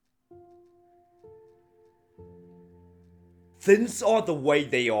Things are the way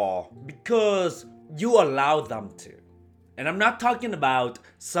they are because you allow them to. And I'm not talking about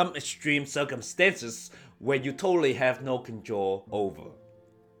some extreme circumstances where you totally have no control over.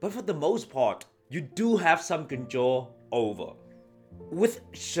 But for the most part, you do have some control over. With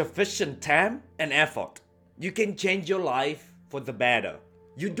sufficient time and effort, you can change your life for the better.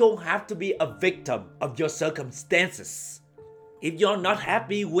 You don't have to be a victim of your circumstances. If you're not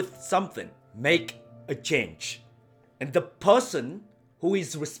happy with something, make a change. And the person who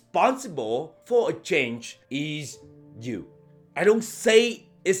is responsible for a change is you. I don't say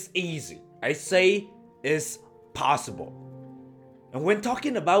it's easy. I say it's possible. And when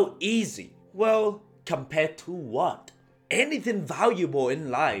talking about easy, well, compared to what? Anything valuable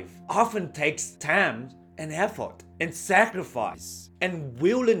in life often takes time and effort and sacrifice and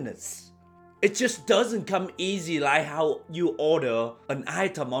willingness. It just doesn't come easy like how you order an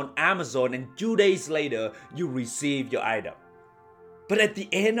item on Amazon and 2 days later you receive your item. But at the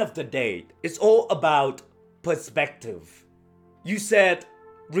end of the day, it's all about perspective. You said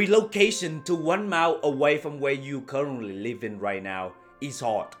relocation to 1 mile away from where you currently live in right now is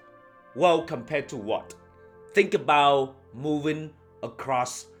hard. Well, compared to what? Think about moving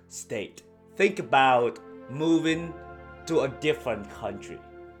across state. Think about moving to a different country.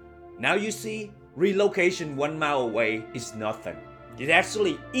 Now you see, relocation 1 mile away is nothing. It's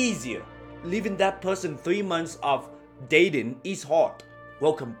actually easier. Leaving that person 3 months of dating is hard.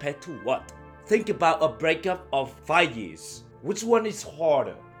 Well, compared to what? Think about a breakup of 5 years. Which one is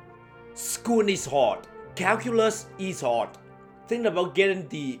harder? School is hard. Calculus is hard. Think about getting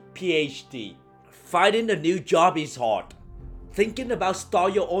the PhD. Finding a new job is hard. Thinking about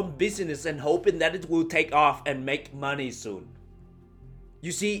start your own business and hoping that it will take off and make money soon.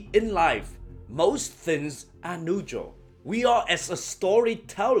 You see, in life, most things are neutral. We are, as a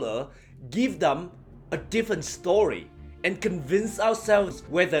storyteller, give them a different story and convince ourselves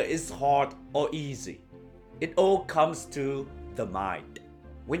whether it's hard or easy. It all comes to the mind.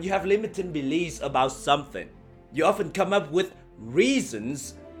 When you have limiting beliefs about something, you often come up with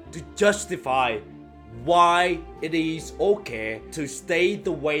reasons to justify why it is okay to stay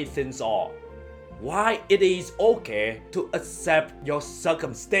the way things are. Why it is okay to accept your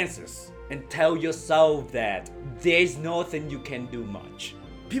circumstances and tell yourself that there's nothing you can do much.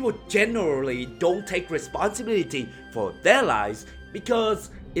 People generally don't take responsibility for their lives because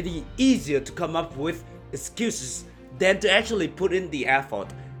it is easier to come up with excuses than to actually put in the effort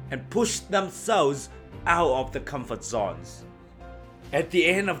and push themselves out of the comfort zones. At the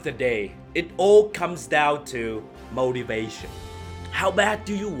end of the day, it all comes down to motivation. How bad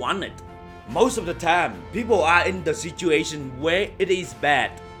do you want it? Most of the time, people are in the situation where it is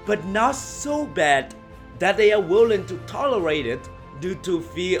bad, but not so bad that they are willing to tolerate it due to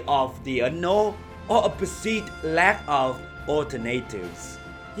fear of the unknown or a perceived lack of alternatives.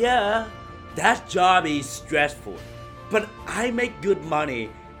 Yeah, that job is stressful, but I make good money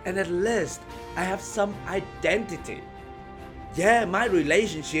and at least I have some identity. Yeah, my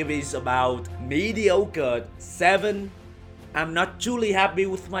relationship is about mediocre 7. I'm not truly happy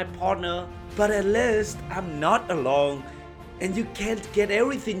with my partner, but at least I'm not alone. And you can't get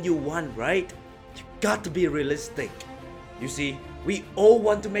everything you want, right? You got to be realistic. You see, we all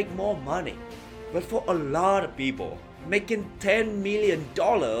want to make more money. But for a lot of people, making $10 million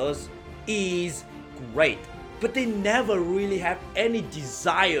is great. But they never really have any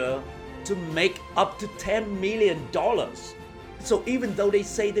desire to make up to $10 million. So even though they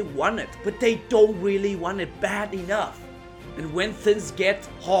say they want it, but they don't really want it bad enough. And when things get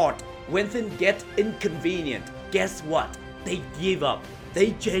hard, when things get inconvenient, guess what? They give up.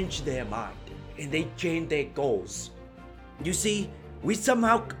 They change their mind and they change their goals. You see, we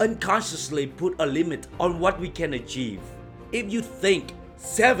somehow unconsciously put a limit on what we can achieve. If you think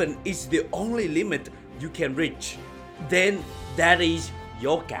 7 is the only limit you can reach, then that is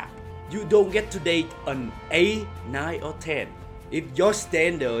your cap. You don't get to date an 8, 9 or 10. If your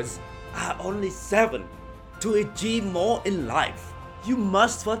standards are only 7, to achieve more in life, you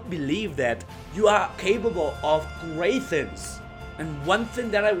must first believe that you are capable of great things. And one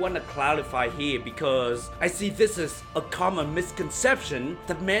thing that I want to clarify here, because I see this is a common misconception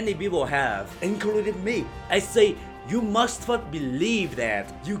that many people have, including me. I say you must first believe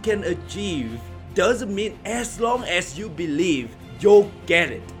that you can achieve. Doesn't mean as long as you believe, you'll get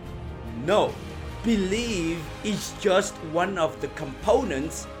it. No, believe is just one of the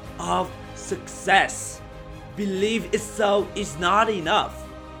components of success. Belief itself is not enough,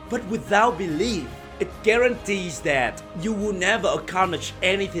 but without belief, it guarantees that you will never accomplish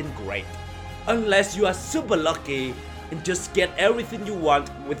anything great, unless you are super lucky and just get everything you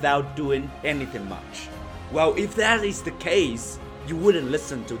want without doing anything much. Well, if that is the case, you wouldn't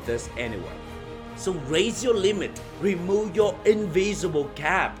listen to this anyway. So raise your limit, remove your invisible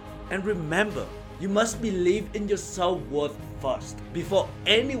cap, and remember, you must believe in your self-worth first before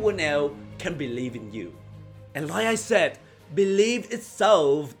anyone else can believe in you. And like I said, belief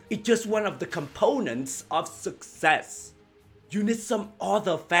itself is just one of the components of success. You need some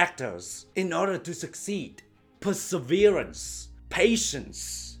other factors in order to succeed. Perseverance,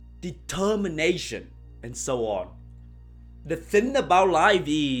 patience, determination, and so on. The thing about life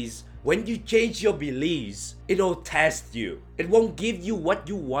is, when you change your beliefs, it'll test you. It won't give you what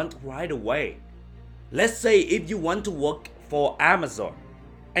you want right away. Let's say if you want to work for Amazon,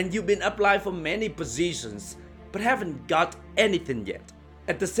 and you've been applying for many positions, but haven't got anything yet.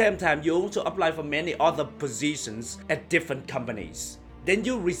 At the same time, you also apply for many other positions at different companies. Then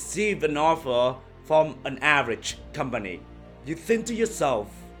you receive an offer from an average company. You think to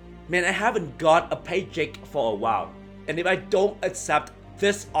yourself, man, I haven't got a paycheck for a while. And if I don't accept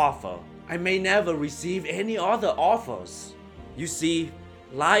this offer, I may never receive any other offers. You see,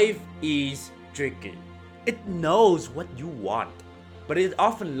 life is tricky. It knows what you want, but it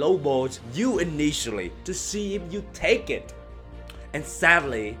often lowballs you initially to see if you take it. And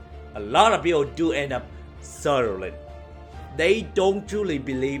sadly, a lot of people do end up settling. They don't truly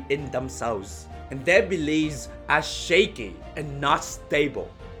believe in themselves, and their beliefs are shaky and not stable.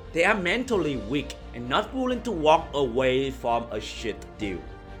 They are mentally weak and not willing to walk away from a shit deal.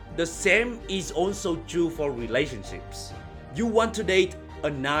 The same is also true for relationships. You want to date a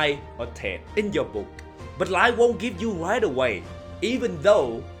 9 or 10 in your book, but life won't give you right away, even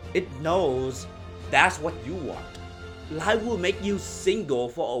though it knows that's what you want. Life will make you single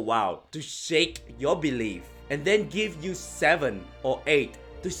for a while to shake your belief, and then give you 7 or 8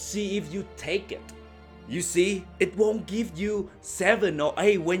 to see if you take it. You see, it won't give you 7 or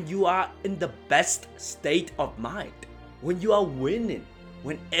 8 when you are in the best state of mind, when you are winning,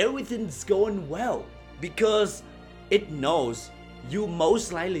 when everything's going well, because it knows you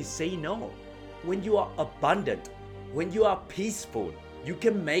most likely say no. When you are abundant, when you are peaceful, you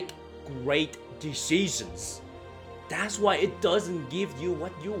can make great decisions. That's why it doesn't give you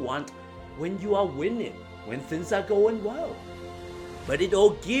what you want when you are winning, when things are going well. But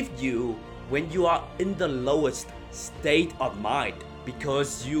it'll give you when you are in the lowest state of mind,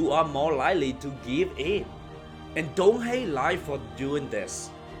 because you are more likely to give in. And don't hate life for doing this.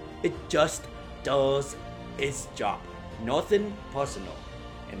 It just does its job. Nothing personal.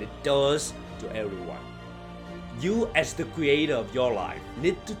 And it does to everyone. You, as the creator of your life,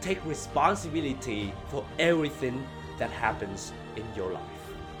 need to take responsibility for everything that happens in your life.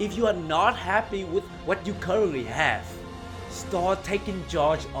 If you are not happy with what you currently have, start taking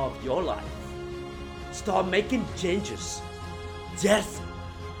charge of your life. Start making changes. Yes,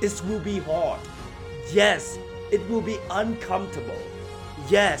 it will be hard. Yes, it will be uncomfortable.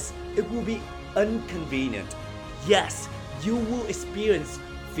 Yes, it will be inconvenient. Yes, you will experience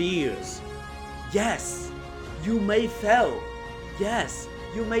fears. Yes, you may fail. Yes,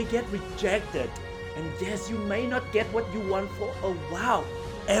 you may get rejected. And yes, you may not get what you want for a while.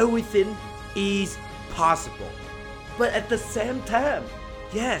 Everything is possible. But at the same time,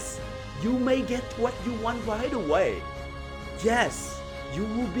 yes, you may get what you want right away. Yes, you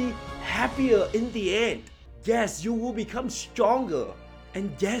will be happier in the end. Yes, you will become stronger.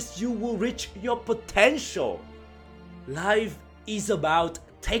 And yes, you will reach your potential. Life is about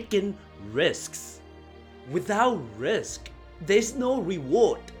taking risks. Without risk, there's no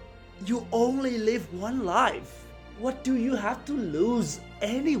reward. You only live one life. What do you have to lose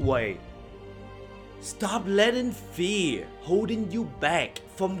anyway? Stop letting fear holding you back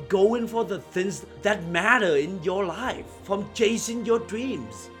from going for the things that matter in your life, from chasing your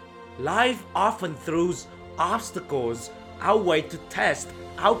dreams. Life often throws obstacles our way to test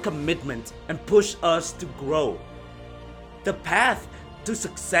our commitment and push us to grow. The path to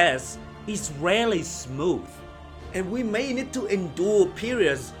success is rarely smooth, and we may need to endure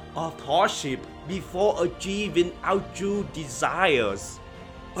periods of hardship before achieving our true desires.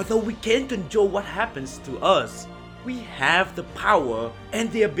 Although we can't control what happens to us, we have the power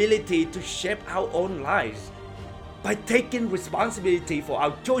and the ability to shape our own lives. By taking responsibility for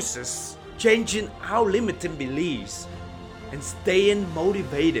our choices, changing our limiting beliefs, and staying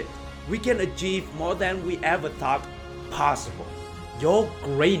motivated, we can achieve more than we ever thought possible. Your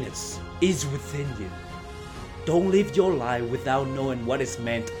greatness is within you. Don't live your life without knowing what is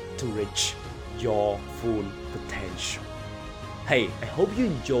meant to reach your full potential. Hey, I hope you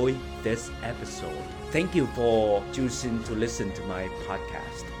enjoyed this episode. Thank you for choosing to listen to my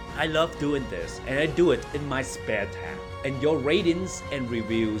podcast. I love doing this, and I do it in my spare time. And your ratings and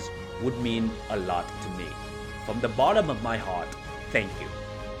reviews would mean a lot to me. From the bottom of my heart, thank you.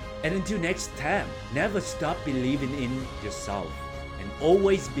 And until next time, never stop believing in yourself and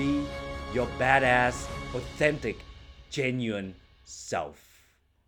always be your badass, authentic, genuine self.